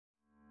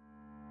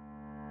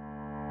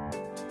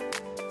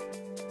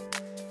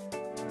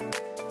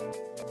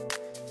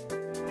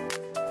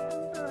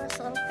Ras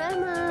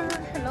Alkhaimah.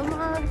 Hello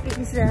mga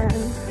kaibigan.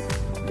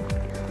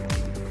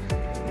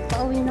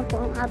 Pauwi na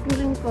po ang ating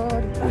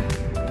lingkod.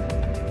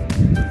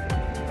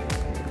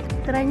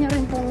 Try nyo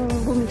rin pong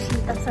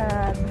bumisita sa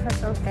Ras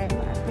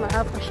Alkhaimah at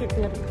ma-appreciate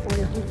nyo rin po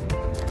yun.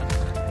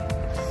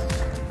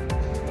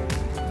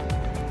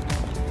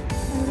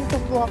 Nandito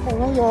po ako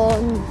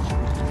ngayon.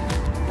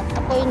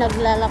 Ako'y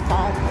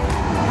naglalakad.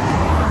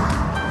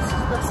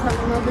 Tapos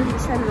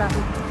mabilisan lang.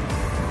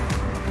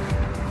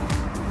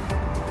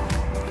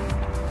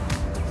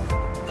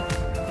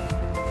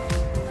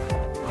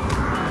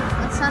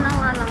 At sana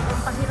nga lang,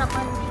 ang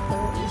pahirapan dito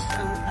is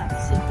ang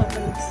taxi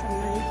pabalik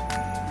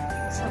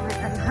sa may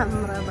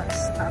Hamra bus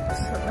tapos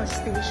sa bus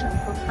station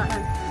kung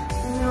saan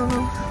yun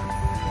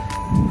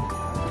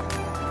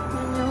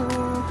yung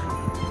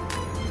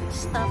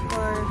stop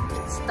or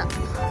stop.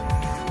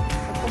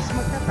 Tapos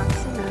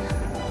magta-taxi na.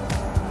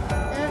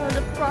 Pero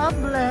the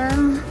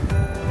problem,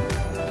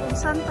 kung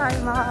saan tayo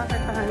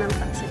makakakita ng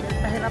taxi,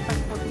 pahirapan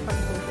po yung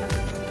pagpunta.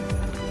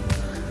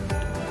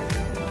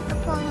 Ito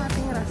po ang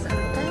ating Ras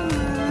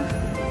Alkhaimah.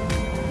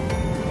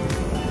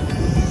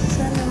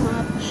 Sana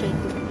ma-appreciate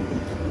mo.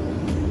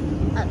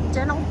 At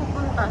dyan ako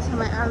pupunta sa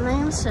may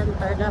Alliance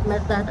Center.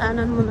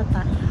 Dadaanan muna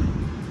tayo.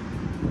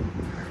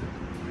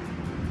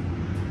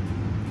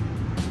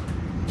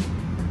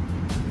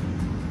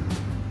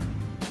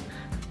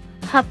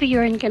 Happy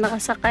yun ka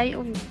nakasakay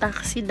og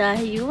taxi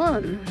dahil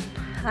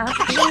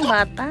happy yung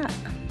bata.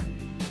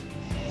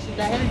 So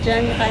dahil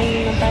dyan, kain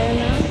muna tayo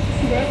na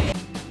breakfast.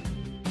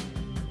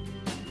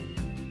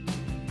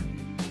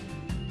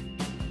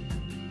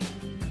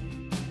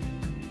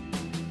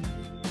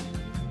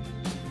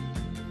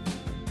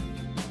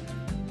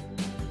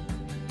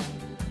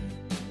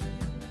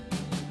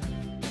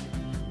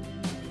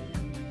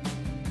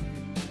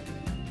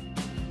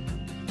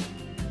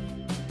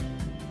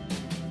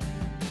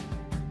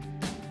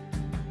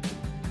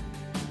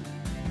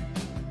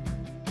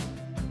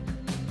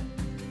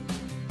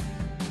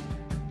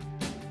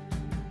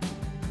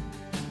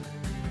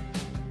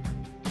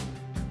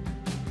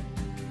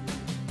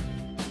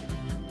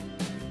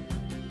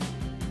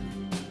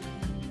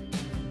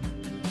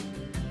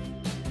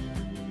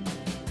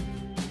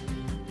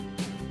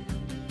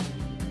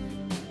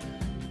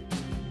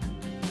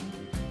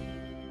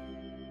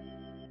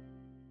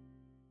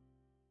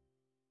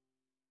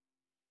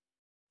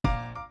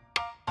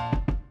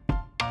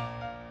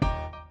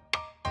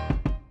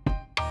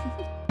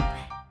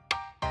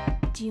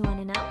 Do you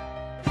want to know?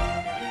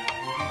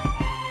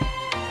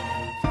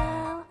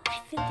 Well,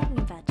 I've been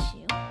thinking about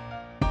you,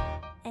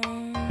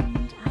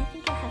 and I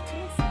think I have to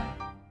listen,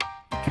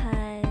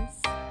 because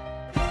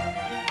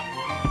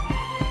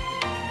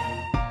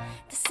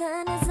the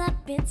sun is up,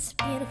 it's a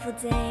beautiful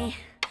day.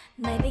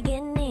 My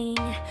beginning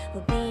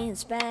will be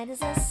as bright as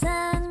the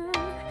sun.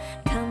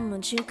 Come,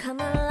 won't you come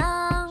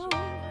along?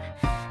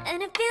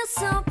 And it feels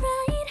so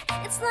bright,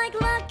 it's like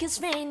luck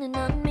is raining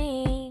on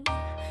me.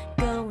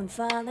 Go and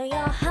follow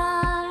your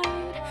heart,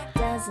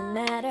 doesn't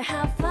matter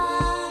how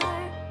far.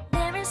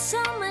 There is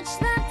so much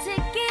love to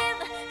give,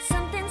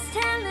 something's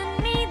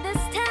telling me this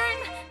time.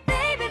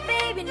 Baby,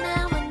 baby,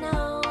 now I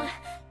know.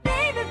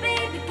 Baby,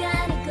 baby,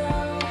 gotta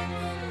go.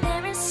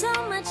 There is so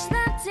much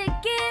love to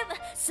give,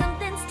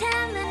 something's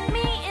telling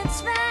me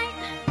it's right.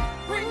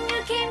 When you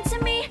came to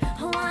me,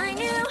 oh I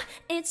knew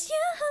it's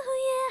you,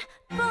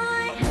 yeah,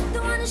 boy.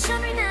 The one who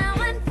showed me now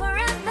and forever.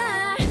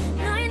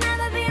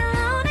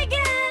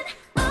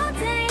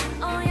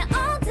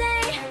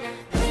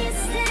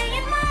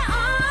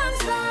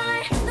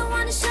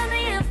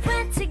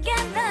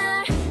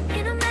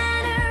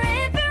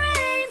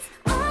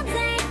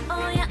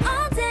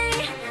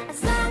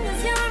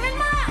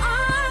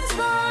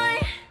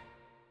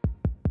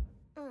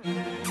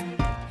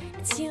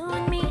 It's you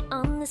and me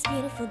on this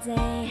beautiful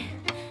day,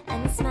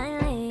 and it's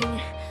smiling,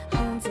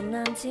 holding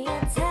on to you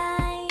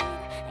tight.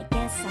 I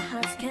guess our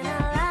hearts can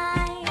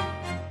align,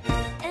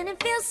 and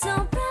it feels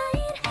so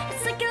bright.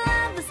 It's like your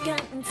love has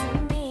gotten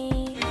to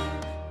me.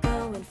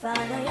 Go and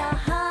follow your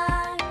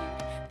heart,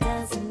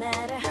 doesn't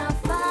matter how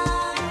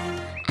far.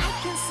 I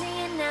can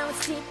see it now,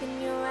 it's deep in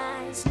your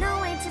eyes.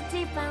 No way to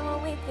define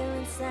what we feel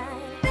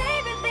inside.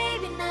 Baby,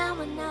 baby, now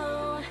I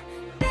know.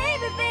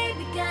 Baby,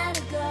 baby,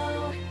 gotta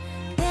go.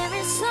 There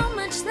is so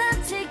much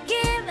love to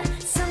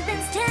give,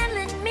 something's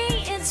telling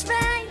me it's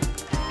right.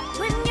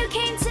 When you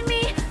came to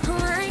me, oh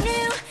I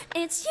knew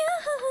it's you,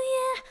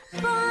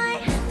 yeah, boy.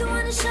 The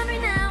one who showed me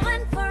now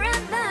and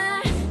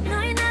forever.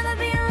 No, you'll never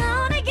be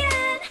alone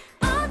again.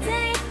 All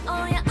day,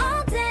 oh yeah,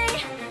 all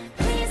day.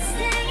 Please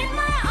stay in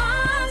my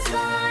arms,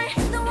 boy.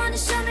 The one who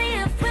showed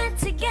me if we're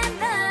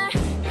together.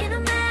 It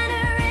don't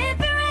matter if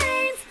it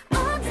rains.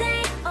 All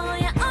day, oh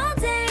yeah, all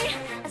day.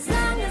 As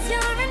long as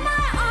you're in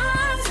my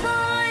arms,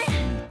 boy.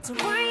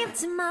 Don't worry about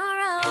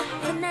tomorrow,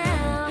 for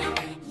now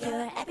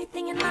you're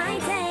everything in my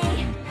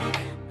day.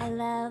 I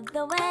love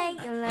the way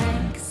you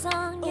like a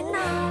song, you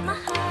know my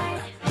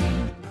heart.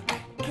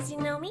 Cause you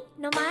know me,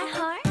 know my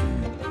heart.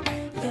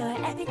 You're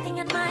everything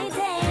in my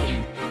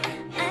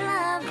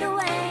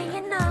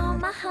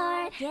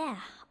Yeah,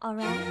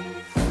 alright.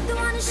 The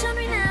one who showed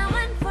me now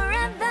and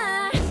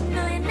forever.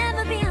 No, you'll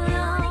never be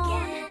alone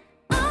again.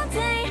 All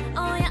day,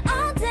 oh yeah,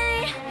 all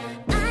day.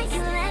 I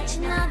can let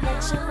you know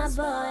that you're my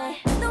boy.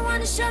 The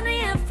one who showed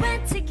me if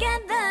we're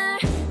together.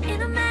 It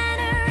don't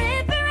matter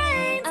if it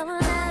rains, I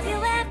will love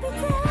you every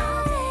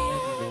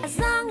day. As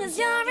long as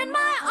you're in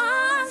my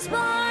arms,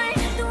 boy.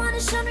 The one who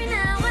showed me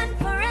now and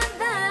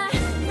forever.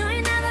 No,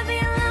 you'll never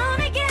be alone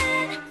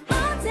again.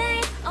 All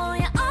day, oh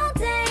yeah, all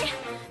day.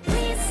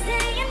 Please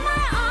stay in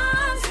my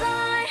arms,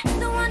 boy.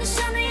 The one who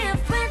showed me if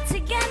we're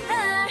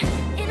together.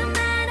 It don't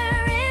matter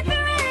if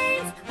it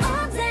rains.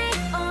 All day,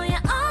 oh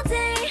yeah, all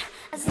day.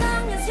 As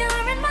long as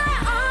you're in my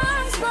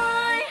arms,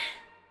 boy.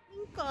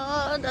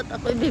 At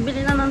ako'y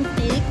bibili na ng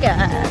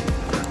ticket.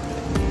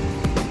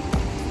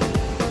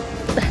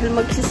 Dahil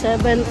magsi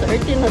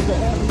 7:30 na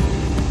doon.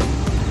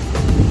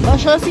 O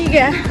so,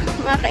 sige,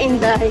 mga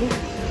kainday.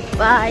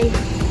 Bye!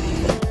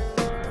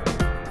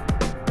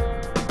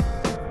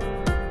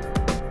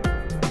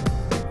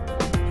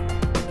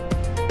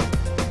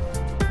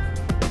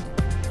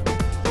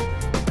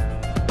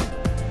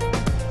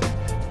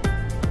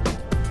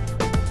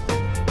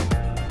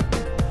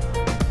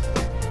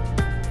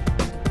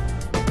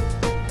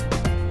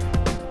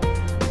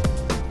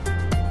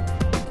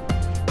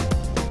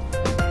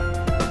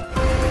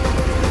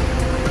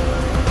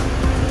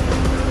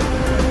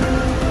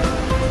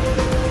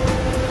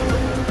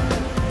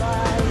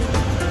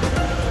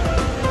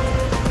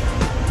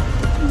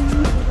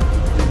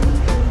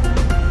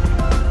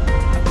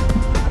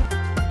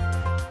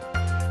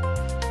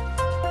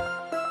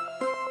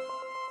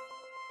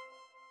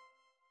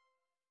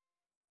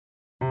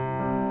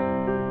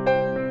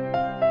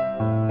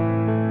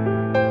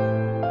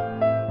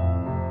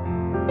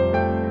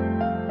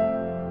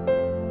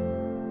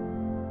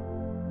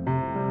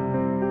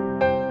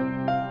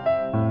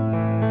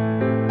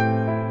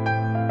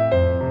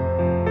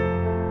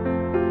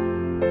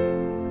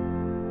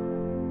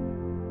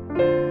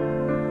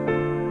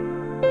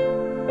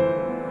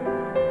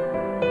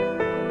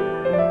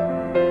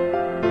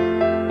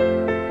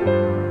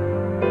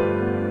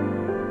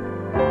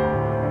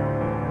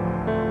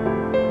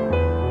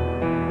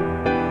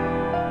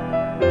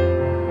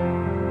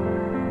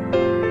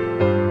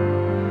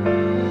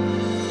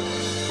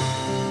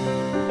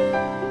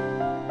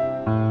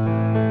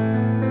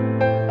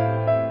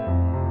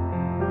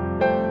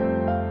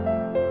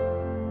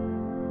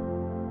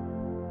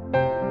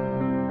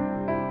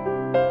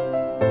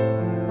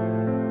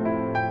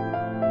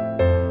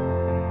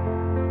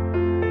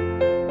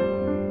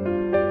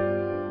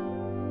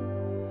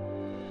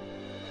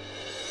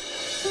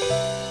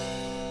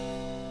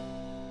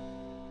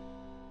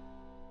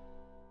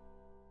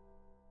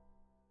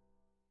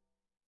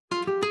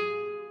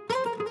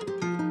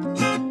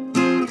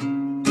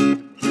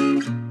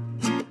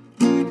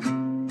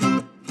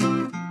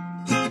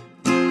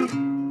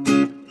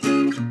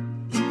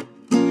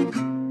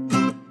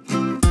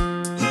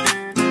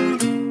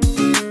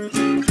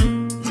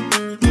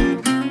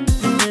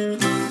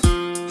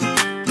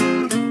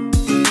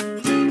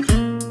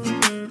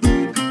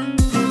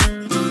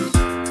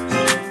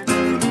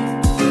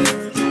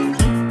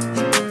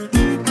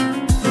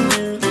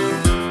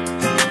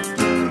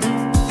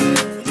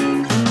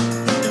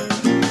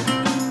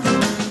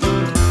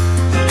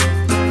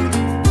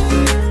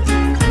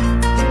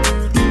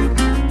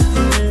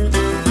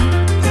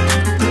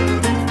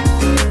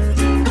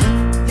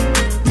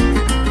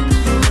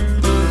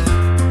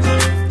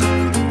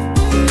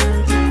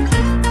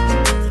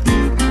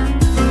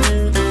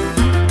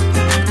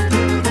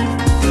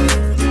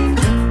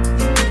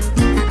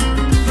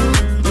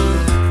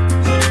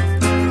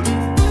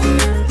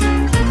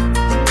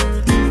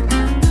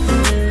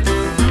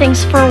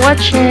 Thanks for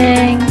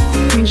watching.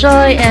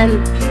 Enjoy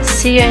and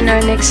see you in our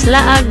next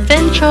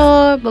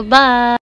LaagVenture. Bye-bye.